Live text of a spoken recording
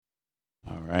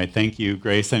All right, thank you,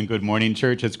 Grace, and good morning,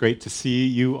 church. It's great to see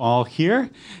you all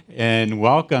here, and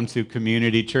welcome to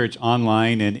Community Church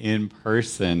online and in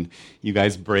person. You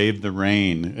guys braved the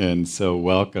rain, and so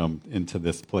welcome into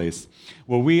this place.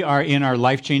 Well, we are in our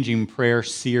life-changing prayer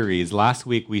series. Last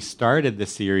week, we started the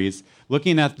series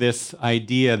looking at this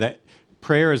idea that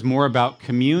prayer is more about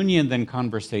communion than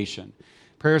conversation.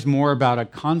 Prayer is more about a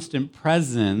constant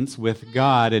presence with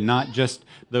God and not just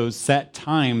those set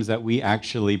times that we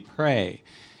actually pray.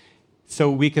 So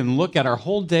we can look at our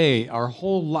whole day, our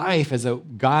whole life as a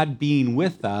God being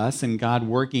with us and God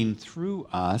working through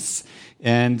us.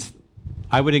 And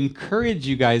I would encourage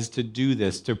you guys to do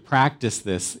this, to practice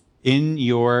this in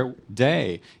your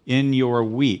day, in your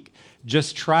week.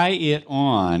 Just try it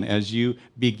on as you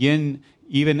begin.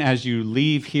 Even as you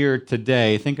leave here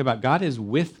today, think about God is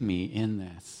with me in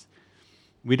this.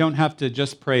 We don't have to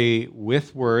just pray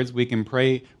with words. We can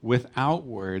pray without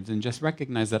words and just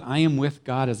recognize that I am with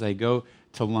God as I go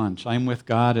to lunch. I'm with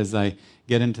God as I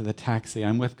get into the taxi.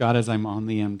 I'm with God as I'm on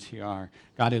the MTR.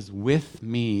 God is with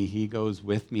me. He goes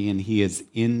with me and He is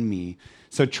in me.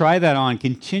 So try that on.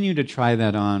 Continue to try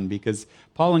that on because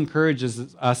Paul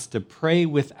encourages us to pray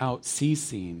without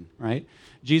ceasing, right?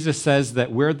 Jesus says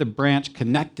that we're the branch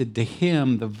connected to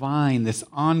Him, the vine, this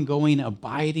ongoing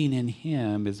abiding in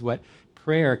Him is what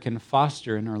prayer can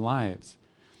foster in our lives.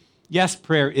 Yes,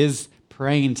 prayer is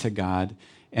praying to God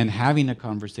and having a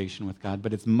conversation with God,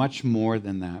 but it's much more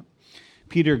than that.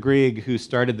 Peter Greig, who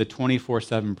started the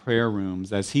 24/7 prayer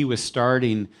rooms, as he was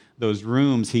starting those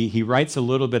rooms, he writes a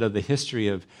little bit of the history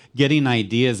of getting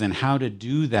ideas and how to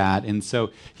do that. And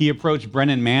so he approached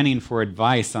Brennan Manning for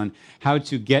advice on how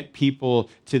to get people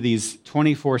to these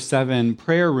 24/7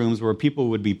 prayer rooms where people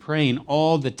would be praying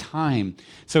all the time.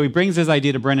 So he brings his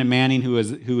idea to Brennan Manning, who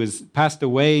is passed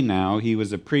away now. He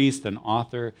was a priest, an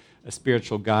author, a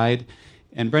spiritual guide.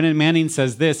 And Brennan Manning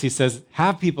says this, he says,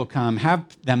 have people come, have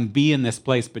them be in this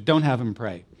place, but don't have them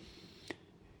pray.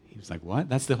 He was like, what?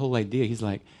 That's the whole idea. He's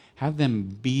like, have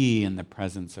them be in the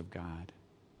presence of God.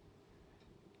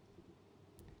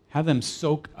 Have them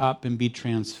soak up and be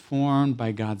transformed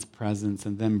by God's presence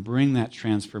and then bring that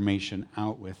transformation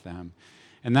out with them.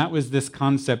 And that was this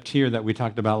concept here that we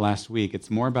talked about last week. It's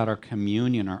more about our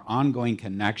communion, our ongoing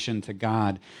connection to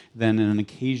God than an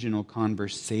occasional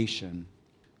conversation.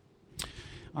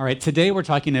 All right, today we're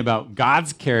talking about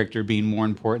God's character being more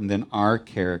important than our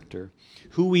character.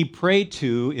 Who we pray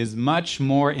to is much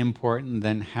more important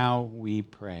than how we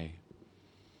pray.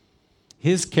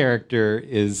 His character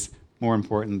is more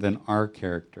important than our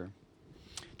character.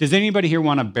 Does anybody here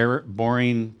want a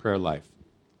boring prayer life?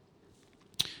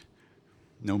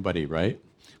 Nobody, right?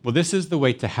 Well, this is the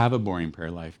way to have a boring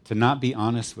prayer life, to not be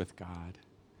honest with God,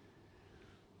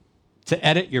 to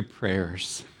edit your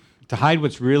prayers, to hide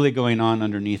what's really going on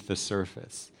underneath the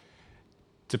surface,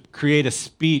 to create a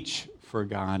speech for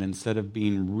God instead of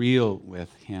being real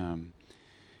with Him.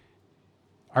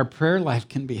 Our prayer life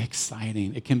can be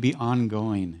exciting. It can be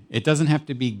ongoing. It doesn't have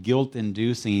to be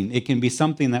guilt-inducing. It can be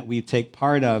something that we take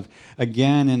part of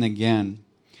again and again.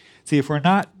 See, if we're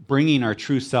not bringing our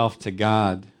true self to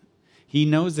God, He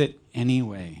knows it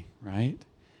anyway, right?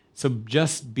 So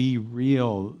just be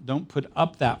real. Don't put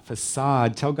up that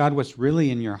facade. Tell God what's really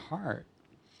in your heart.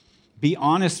 Be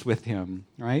honest with Him,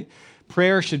 right?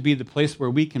 Prayer should be the place where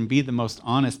we can be the most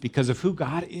honest because of who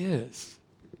God is.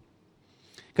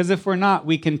 Because if we're not,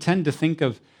 we can tend to think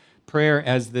of prayer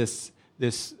as this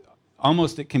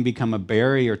almost it can become a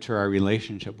barrier to our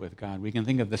relationship with God. We can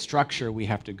think of the structure we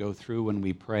have to go through when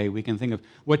we pray. We can think of,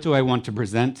 what do I want to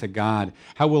present to God?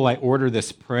 How will I order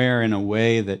this prayer in a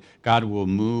way that God will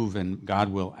move and God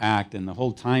will act? And the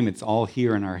whole time it's all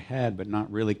here in our head, but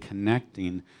not really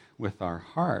connecting with our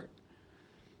heart.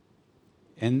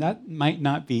 And that might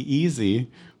not be easy,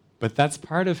 but that's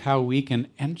part of how we can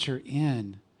enter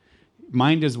in.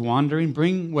 Mind is wandering,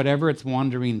 bring whatever it's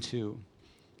wandering to.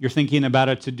 You're thinking about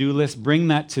a to-do list, bring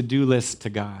that to-do list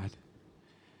to God.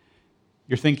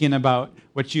 You're thinking about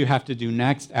what you have to do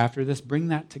next after this, bring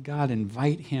that to God,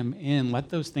 invite Him in. Let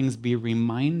those things be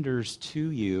reminders to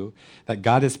you that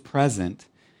God is present,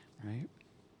 right?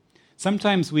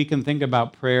 Sometimes we can think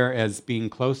about prayer as being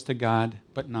close to God,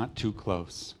 but not too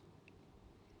close.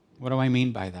 What do I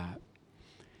mean by that?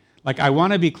 Like, I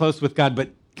want to be close with God,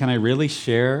 but can I really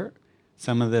share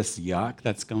some of this yuck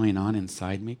that's going on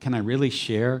inside me? Can I really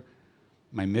share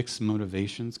my mixed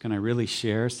motivations? Can I really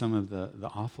share some of the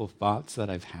awful thoughts that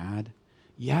I've had?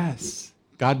 Yes.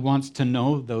 God wants to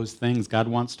know those things. God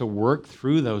wants to work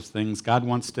through those things. God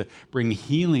wants to bring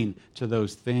healing to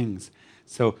those things.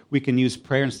 So we can use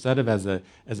prayer instead of as a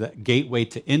gateway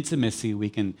to intimacy, we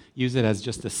can use it as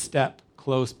just a step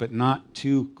close, but not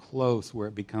too close where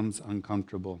it becomes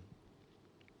uncomfortable.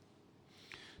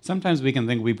 Sometimes we can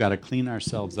think we've got to clean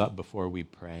ourselves up before we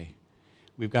pray.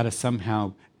 We've got to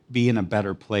somehow be in a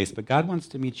better place. But God wants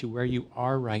to meet you where you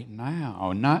are right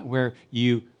now, not where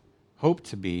you hope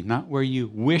to be, not where you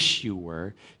wish you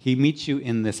were. He meets you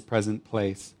in this present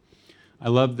place. I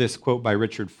love this quote by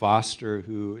Richard Foster,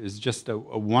 who is just a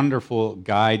wonderful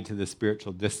guide to the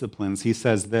spiritual disciplines. He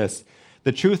says this: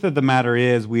 "The truth of the matter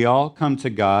is we all come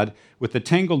to God with a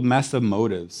tangled mess of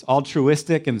motives,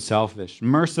 altruistic and selfish,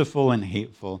 merciful and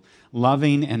hateful,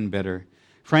 loving and bitter.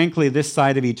 Frankly, this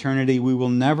side of eternity, we will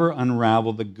never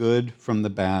unravel the good from the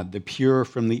bad, the pure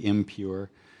from the impure.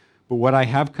 But what I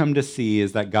have come to see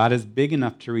is that God is big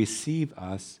enough to receive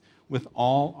us with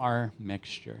all our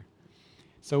mixture."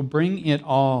 So bring it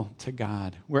all to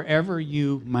God, wherever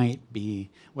you might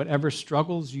be, whatever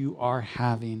struggles you are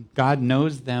having. God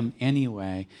knows them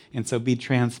anyway, and so be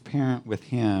transparent with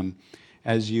Him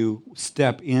as you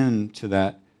step into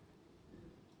that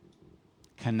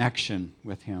connection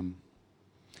with Him.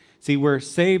 See, we're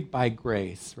saved by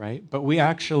grace, right? But we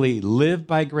actually live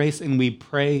by grace and we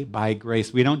pray by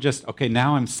grace. We don't just, okay,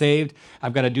 now I'm saved,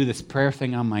 I've got to do this prayer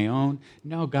thing on my own.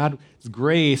 No, God's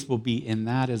grace will be in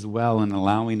that as well and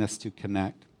allowing us to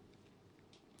connect.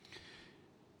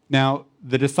 Now,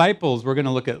 the disciples, we're going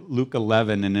to look at Luke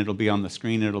 11, and it'll be on the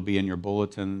screen, it'll be in your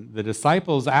bulletin. The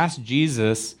disciples asked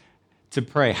Jesus to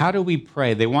pray. How do we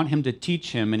pray? They want Him to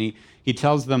teach him, and he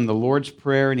tells them the Lord's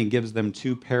Prayer, and He gives them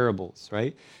two parables,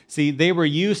 right? See, they were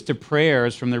used to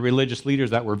prayers from the religious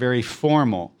leaders that were very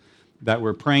formal, that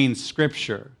were praying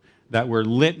Scripture, that were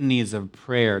litanies of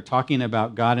prayer, talking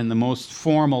about God in the most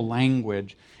formal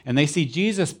language. And they see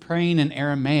Jesus praying in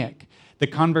Aramaic, the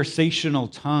conversational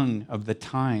tongue of the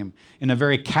time, in a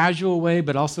very casual way,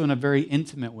 but also in a very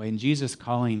intimate way. And Jesus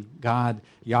calling God,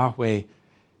 Yahweh,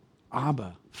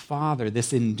 Abba, Father,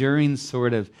 this enduring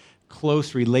sort of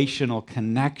close relational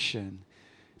connection.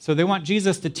 So they want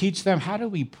Jesus to teach them, how do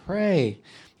we pray?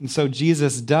 And so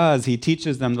Jesus does. He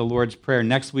teaches them the Lord's Prayer.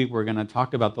 Next week, we're going to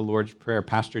talk about the Lord's Prayer.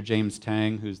 Pastor James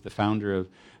Tang, who's the founder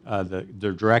of,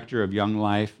 the director of Young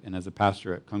Life, and as a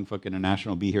pastor at Kung Fuk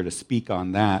International, will be here to speak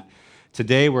on that.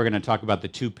 Today, we're going to talk about the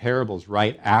two parables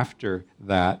right after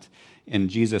that, and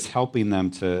Jesus helping them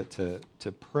to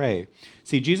pray.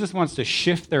 See, Jesus wants to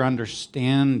shift their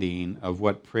understanding of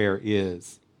what prayer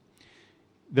is.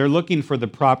 They're looking for the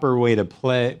proper way to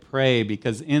pray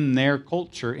because in their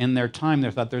culture, in their time,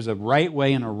 they thought there's a right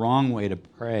way and a wrong way to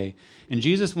pray. And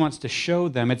Jesus wants to show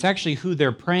them it's actually who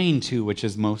they're praying to which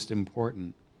is most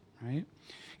important, right?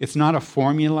 It's not a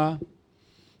formula.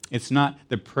 It's not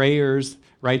the prayer's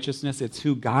righteousness. It's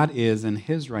who God is and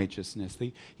His righteousness.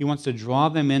 He wants to draw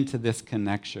them into this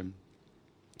connection.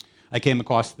 I came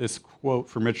across this quote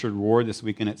from Richard Rohr this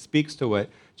week, and it speaks to what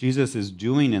Jesus is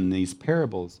doing in these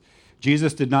parables.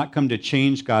 Jesus did not come to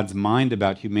change God's mind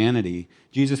about humanity.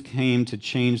 Jesus came to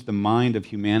change the mind of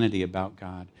humanity about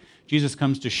God. Jesus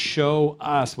comes to show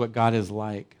us what God is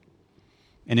like.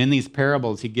 And in these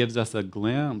parables, He gives us a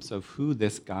glimpse of who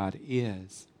this God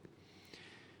is.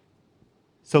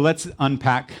 So let's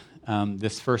unpack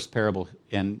this first parable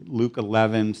in Luke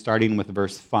 11, starting with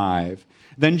verse 5.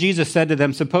 Then Jesus said to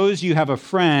them, "Suppose you have a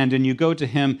friend and you go to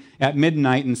him at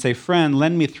midnight and say, 'Friend,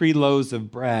 lend me 3 loaves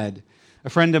of bread. A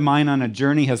friend of mine on a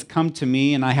journey has come to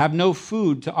me, and I have no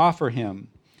food to offer him.'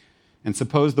 And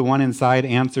suppose the one inside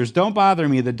answers, 'Don't bother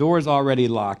me, the door's already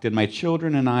locked, and my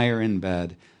children and I are in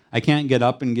bed. I can't get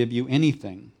up and give you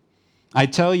anything.' I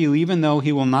tell you, even though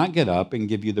he will not get up and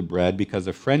give you the bread because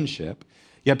of friendship,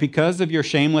 yet because of your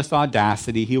shameless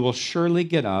audacity, he will surely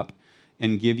get up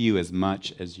and give you as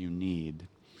much as you need."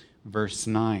 Verse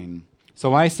 9.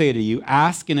 "So I say to you,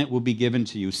 ask and it will be given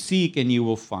to you. Seek and you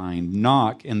will find.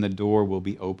 Knock and the door will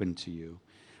be opened to you.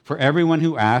 For everyone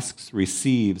who asks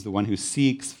receives, the one who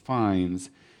seeks finds,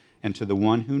 and to the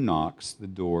one who knocks the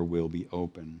door will be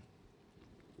open."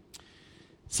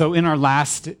 So in our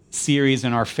last series,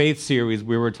 in our faith series,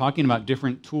 we were talking about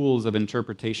different tools of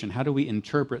interpretation. How do we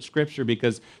interpret Scripture?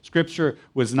 Because Scripture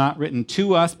was not written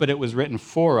to us, but it was written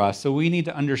for us. So we need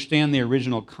to understand the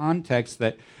original context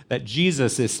that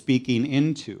Jesus is speaking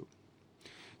into.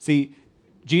 See,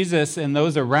 Jesus and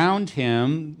those around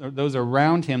him,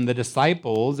 the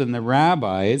disciples and the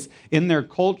rabbis, in their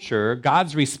culture,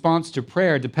 God's response to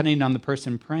prayer depending on the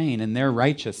person praying and their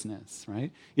righteousness,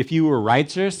 right? If you were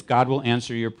righteous, God will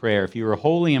answer your prayer. If you were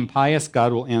holy and pious,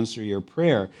 God will answer your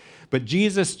prayer. But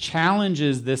Jesus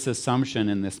challenges this assumption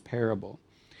in this parable.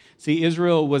 See,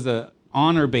 Israel was a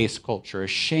honor-based culture, a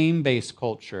shame-based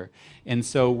culture. And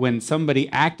so when somebody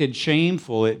acted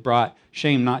shameful, it brought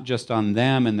shame not just on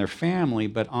them and their family,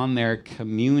 but on their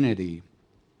community.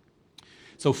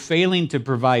 So failing to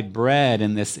provide bread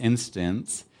in this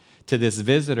instance to this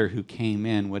visitor who came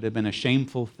in would have been a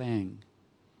shameful thing.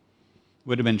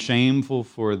 Would have been shameful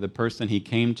for the person he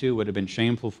came to, would have been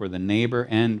shameful for the neighbor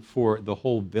and for the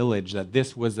whole village, that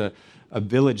this was a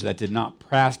village that did not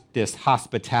practice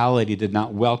hospitality, did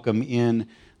not welcome in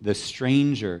the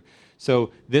stranger.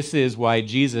 So this is why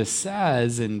Jesus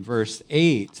says in verse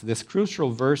 8, this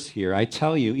crucial verse here, I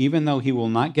tell you, even though he will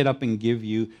not get up and give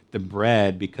you the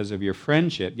bread because of your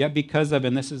friendship, yet because of,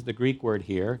 and this is the Greek word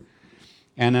here,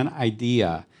 and an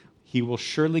idea, he will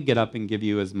surely get up and give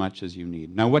you as much as you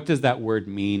need. Now, what does that word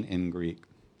mean in Greek?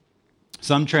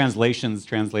 Some translations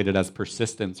translate it as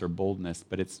persistence or boldness,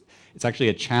 but it's actually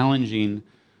a challenging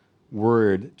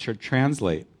word to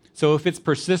translate. So if it's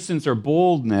persistence or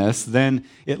boldness, then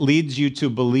it leads you to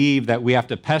believe that we have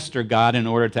to pester God in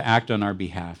order to act on our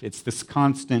behalf. It's this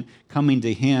constant coming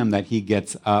to him that he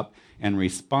gets up and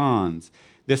responds.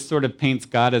 This sort of paints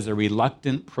God as a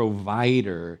reluctant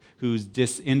provider who's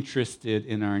disinterested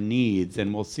in our needs.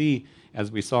 And we'll see,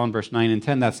 as we saw in verse 9 and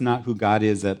 10, that's not who God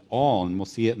is at all. And we'll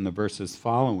see it in the verses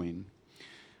following.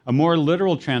 A more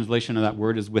literal translation of that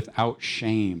word is without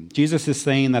shame. Jesus is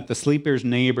saying that the sleeper's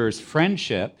neighbor's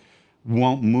friendship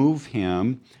won't move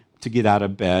him to get out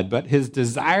of bed, but his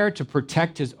desire to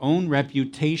protect his own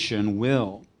reputation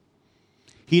will.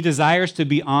 He desires to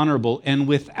be honorable and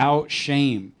without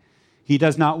shame. He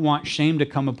does not want shame to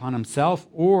come upon himself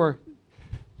or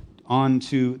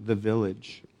onto the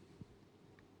village.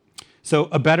 So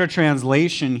a better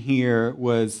translation here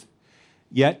was,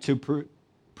 yet to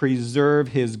preserve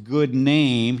his good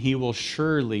name, he will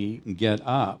surely get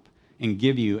up and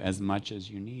give you as much as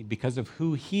you need because of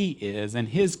who he is and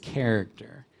his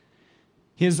character,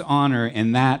 his honor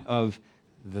and that of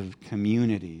the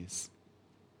communities.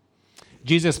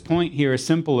 Jesus' point here is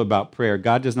simple about prayer.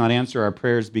 God does not answer our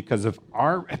prayers because of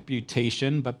our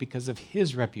reputation, but because of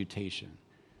his reputation.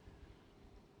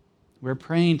 We're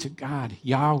praying to God,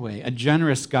 Yahweh, a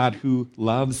generous God who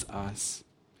loves us.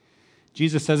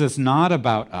 Jesus says it's not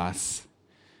about us.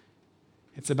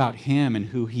 It's about him and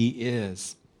who he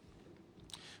is.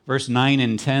 Verse 9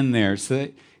 and 10 there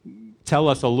tell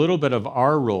us a little bit of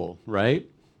our role, right?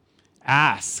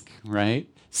 Ask, right?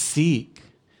 Seek,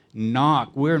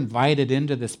 knock. We're invited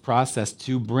into this process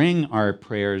to bring our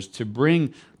prayers, to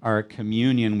bring our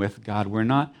communion with God. We're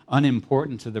not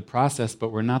unimportant to the process,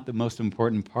 but we're not the most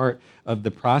important part of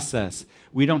the process.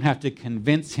 We don't have to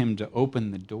convince him to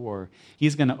open the door.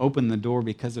 He's going to open the door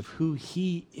because of who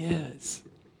he is.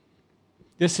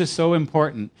 This is so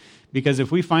important because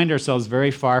if we find ourselves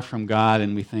very far from God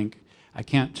and we think, I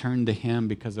can't turn to him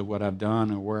because of what I've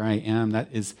done or where I am, that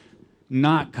is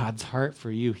not God's heart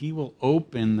for you. He will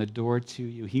open the door to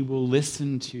you. He will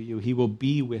listen to you. He will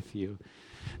be with you.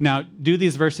 Now, do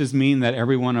these verses mean that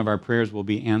every one of our prayers will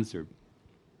be answered?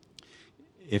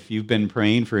 If you've been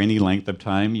praying for any length of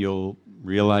time, you'll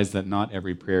realize that not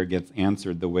every prayer gets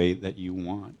answered the way that you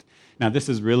want. Now, this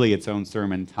is really its own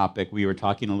sermon topic. We were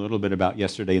talking a little bit about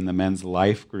yesterday in the men's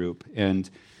life group, and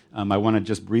I want to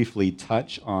just briefly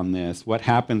touch on this. What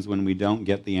happens when we don't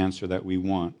get the answer that we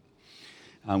want?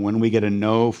 When we get a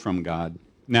no from God.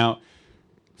 Now,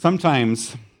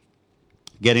 sometimes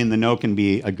getting the no can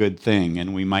be a good thing,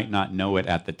 and we might not know it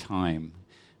at the time.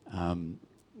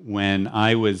 When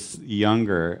I was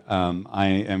younger, I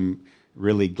am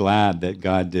really glad that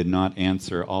God did not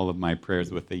answer all of my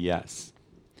prayers with a yes.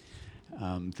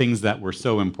 Things that were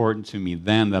so important to me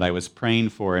then that I was praying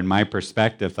for, in my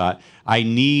perspective, thought, I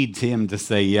need him to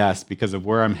say yes because of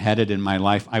where I'm headed in my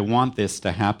life. I want this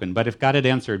to happen. But if God had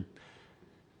answered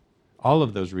all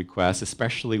of those requests,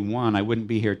 especially one, I wouldn't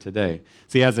be here today.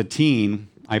 See, as a teen,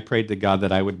 I prayed to God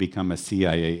that I would become a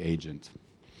CIA agent.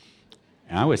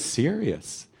 And I was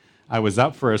serious. I was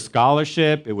up for a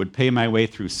scholarship. It would pay my way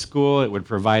through school. It would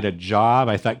provide a job.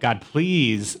 I thought, God,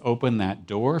 please open that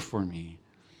door for me.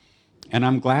 And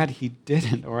I'm glad he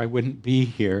didn't, or I wouldn't be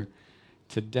here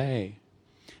today.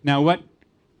 Now, what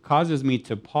causes me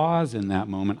to pause in that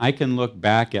moment, I can look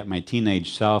back at my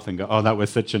teenage self and go, oh, that was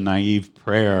such a naive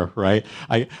prayer, right?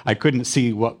 I couldn't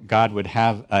see what God would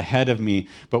have ahead of me.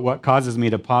 But what causes me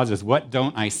to pause is, what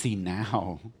don't I see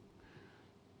now?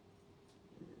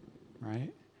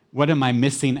 Right? What am I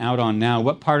missing out on now?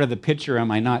 What part of the picture am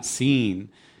I not seeing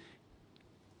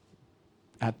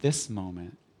at this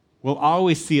moment? We'll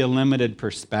always see a limited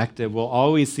perspective. We'll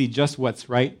always see just what's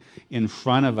right in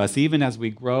front of us. Even as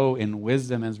we grow in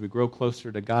wisdom, as we grow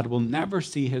closer to God, we'll never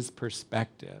see his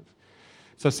perspective.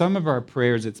 So some of our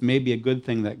prayers, it's maybe a good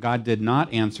thing that God did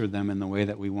not answer them in the way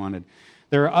that we wanted.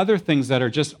 There are other things that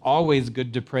are just always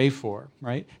good to pray for,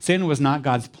 right? Sin was not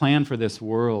God's plan for this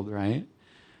world, right?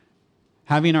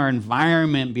 Having our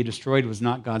environment be destroyed was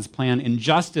not God's plan.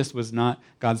 Injustice was not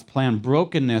God's plan.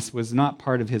 Brokenness was not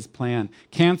part of his plan.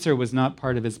 Cancer was not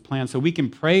part of his plan. So we can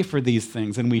pray for these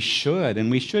things, and we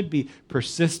should be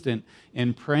persistent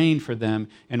in praying for them.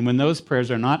 And when those prayers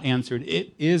are not answered,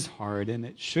 it is hard, and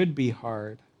it should be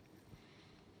hard.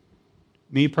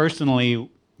 Me personally,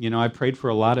 I prayed for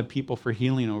a lot of people for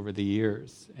healing over the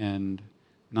years, and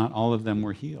not all of them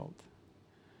were healed.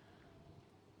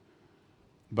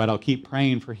 But I'll keep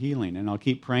praying for healing, and I'll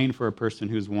keep praying for a person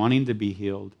who's wanting to be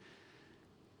healed,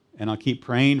 and I'll keep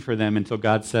praying for them until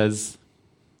God says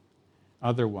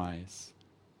otherwise.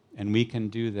 And we can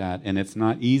do that, and it's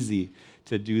not easy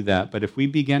to do that. But if we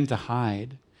begin to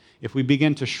hide, if we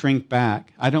begin to shrink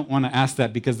back, I don't want to ask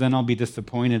that because then I'll be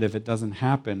disappointed if it doesn't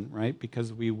happen, right?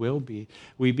 Because we will be.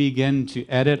 We begin to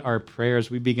edit our prayers.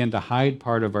 We begin to hide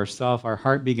part of ourselves. Our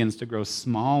heart begins to grow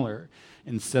smaller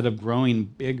instead of growing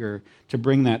bigger, to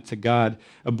bring that to God.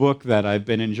 A book that I've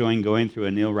been enjoying going through,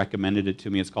 and Neil recommended it to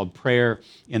me, it's called Prayer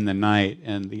in the Night.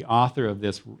 And the author of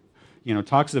this,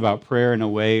 talks about prayer in a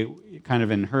way, kind of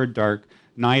in her dark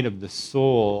night of the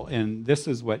soul. And this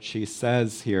is what she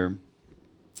says here.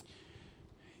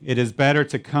 It is better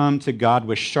to come to God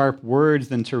with sharp words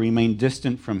than to remain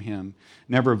distant from him,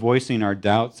 never voicing our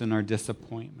doubts and our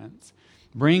disappointments.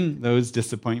 Bring those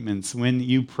disappointments. When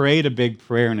you prayed a big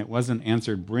prayer and it wasn't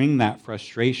answered, bring that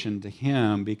frustration to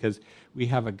him, because we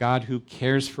have a God who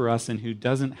cares for us and who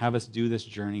doesn't have us do this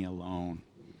journey alone.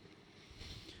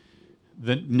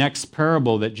 The next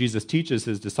parable that Jesus teaches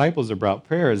his disciples about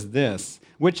prayer is this.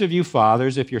 Which of you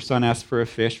fathers, if your son asks for a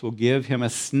fish, will give him a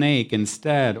snake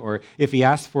instead? Or if he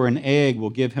asks for an egg,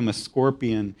 will give him a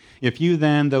scorpion? If you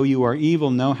then, though you are evil,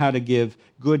 know how to give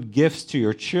good gifts to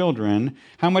your children,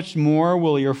 how much more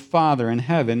will your Father in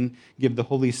heaven give the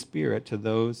Holy Spirit to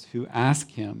those who ask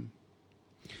him?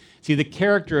 See, the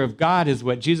character of God is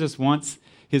what Jesus wants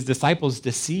his disciples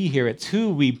to see here. It's who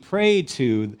we pray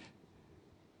to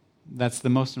that's the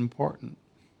most important,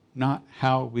 not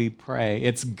how we pray.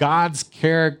 It's God's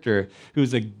character,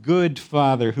 who's a good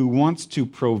Father who wants to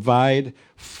provide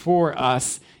for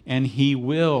us, and he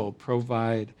will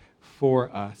provide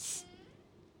for us.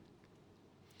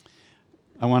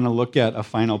 I want to look at a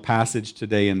final passage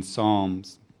today in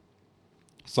Psalms.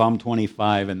 Psalm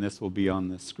 25, and this will be on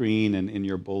the screen and in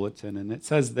your bulletin. And it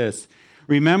says this,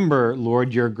 Remember,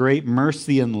 Lord, your great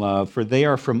mercy and love, for they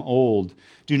are from old.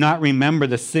 Do not remember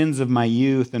the sins of my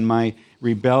youth and my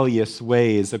rebellious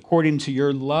ways. According to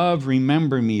your love,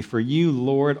 remember me, for you,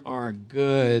 Lord, are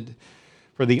good.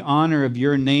 For the honor of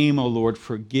your name, O Lord,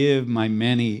 forgive my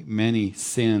many, many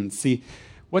sins. See,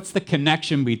 what's the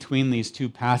connection between these two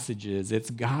passages? It's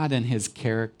God and his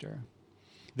character.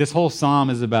 This whole psalm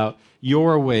is about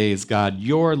your ways, God,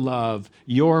 your love,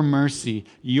 your mercy,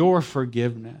 your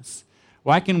forgiveness.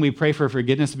 Why can we pray for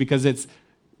forgiveness? Because it's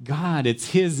God, it's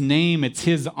his name, it's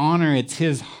his honor, it's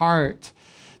his heart.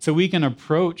 So we can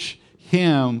approach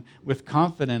him with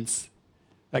confidence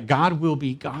that God will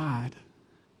be God.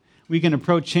 We can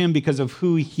approach him because of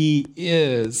who he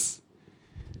is.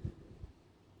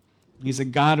 He's a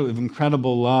God of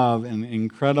incredible love and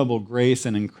incredible grace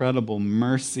and incredible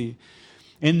mercy.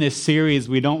 In this series,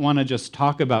 we don't want to just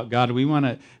talk about God. We want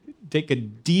to take a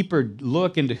deeper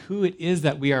look into who it is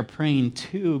that we are praying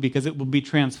to, because it will be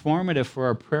transformative for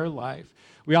our prayer life.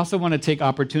 We also want to take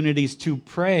opportunities to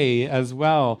pray as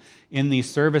well in these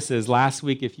services. Last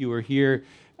week, if you were here,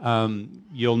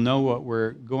 you'll know what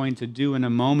we're going to do in a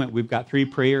moment. We've got 3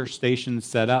 prayer stations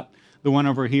set up. The one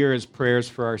over here is prayers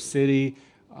for our city.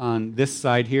 On this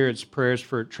side here, it's prayers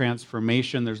for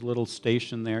transformation. There's a little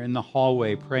station there in the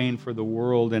hallway, praying for the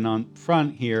world. And on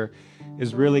front here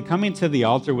is really coming to the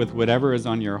altar with whatever is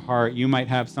on your heart. You might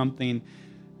have something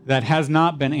that has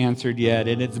not been answered yet,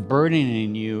 and it's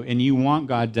burdening you, and you want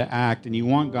God to act, and you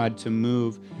want God to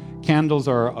move. Candles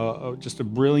are just a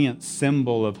brilliant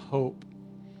symbol of hope.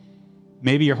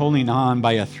 Maybe you're holding on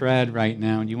by a thread right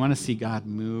now, and you want to see God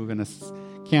move, and a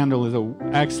candle is an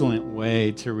excellent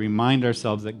way to remind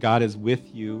ourselves that God is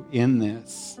with you in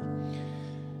this.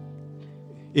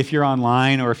 If you're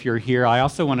online or if you're here, I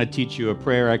also want to teach you a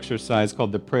prayer exercise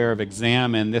called the Prayer of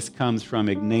Examen. This comes from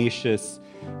Ignatius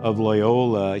of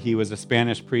Loyola. He was a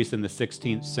Spanish priest in the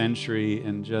 16th century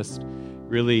and just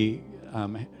really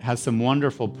has some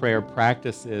wonderful prayer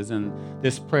practices. And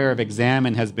this Prayer of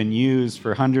Examen has been used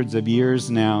for hundreds of years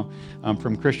now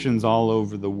from Christians all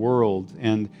over the world.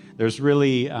 And there's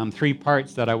really 3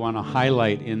 parts that I want to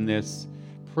highlight in this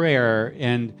prayer,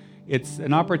 and it's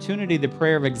an opportunity. The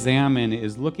prayer of examine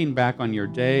is looking back on your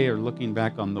day or looking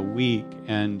back on the week.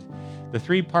 And the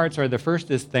three parts are, the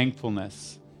first is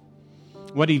thankfulness.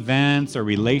 What events or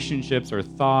relationships or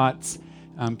thoughts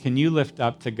can you lift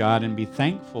up to God and be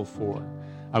thankful for?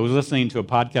 I was listening to a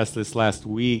podcast this last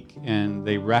week, and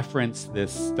they referenced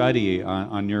this study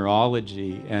on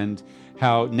neurology and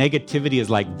how negativity is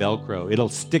like Velcro. It'll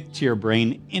stick to your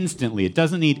brain instantly. It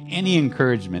doesn't need any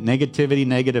encouragement. Negativity,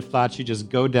 negative thoughts, you just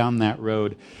go down that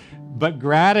road. But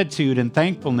gratitude and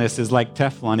thankfulness is like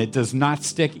Teflon. It does not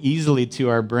stick easily to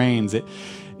our brains.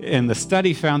 And the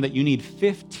study found that you need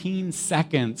 15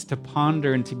 seconds to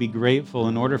ponder and to be grateful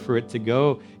in order for it to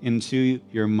go into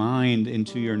your mind,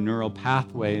 into your neural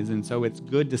pathways. And so it's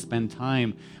good to spend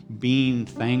time being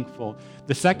thankful.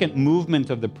 The second movement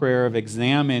of the prayer of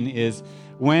examine is,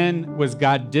 when was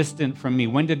God distant from me?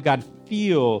 When did God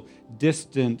feel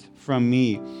distant from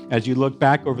me? As you look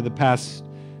back over the past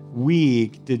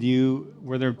week,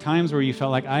 were there times where you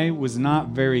felt like I was not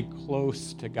very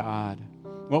close to God?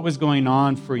 What was going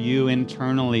on for you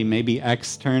internally, maybe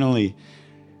externally?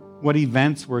 What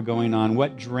events were going on?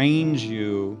 What drained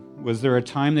you? Was there a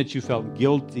time that you felt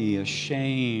guilty,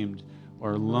 ashamed,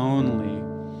 or lonely?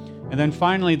 And then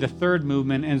finally, the third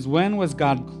movement is, when was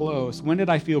God close? When did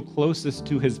I feel closest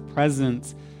to his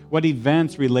presence? What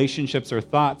events, relationships, or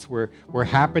thoughts were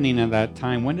happening at that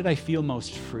time? When did I feel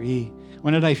most free?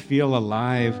 When did I feel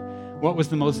alive? What was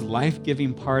the most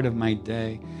life-giving part of my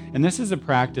day? And this is a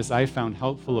practice I found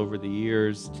helpful over the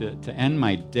years to end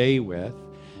my day with,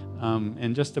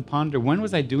 and just to ponder, when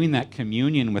was I doing that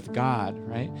communion with God,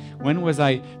 right? When was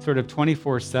I sort of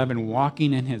 24/7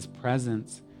 walking in his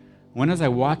presence? When was I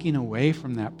walking away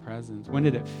from that presence? When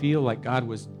did it feel like God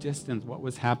was distant? What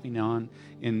was happening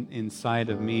inside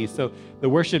of me? So the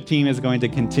worship team is going to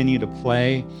continue to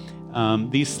play.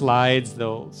 These slides,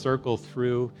 they'll circle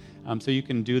through. So you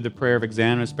can do the prayer of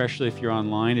examine, especially if you're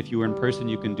online. If you were in person,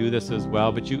 you can do this as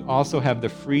well. But you also have the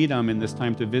freedom in this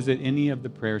time to visit any of the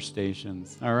prayer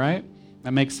stations. All right?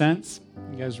 That makes sense?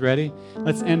 You guys ready?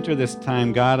 Let's enter this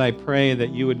time. God, I pray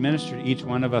that you would minister to each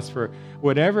one of us for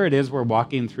whatever it is we're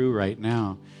walking through right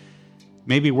now.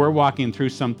 Maybe we're walking through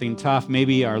something tough.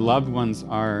 Maybe our loved ones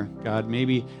are, God.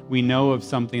 Maybe we know of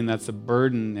something that's a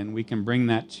burden, and we can bring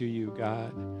that to you,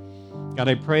 God. God,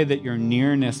 I pray that your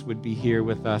nearness would be here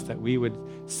with us, that we would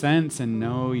sense and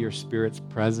know your Spirit's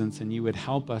presence, and you would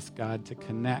help us, God, to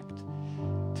connect,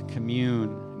 to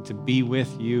commune, and to be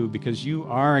with you, because you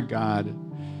are a God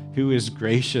who is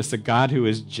gracious, a God who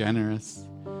is generous.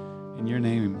 In your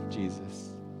name, Jesus,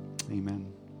 amen.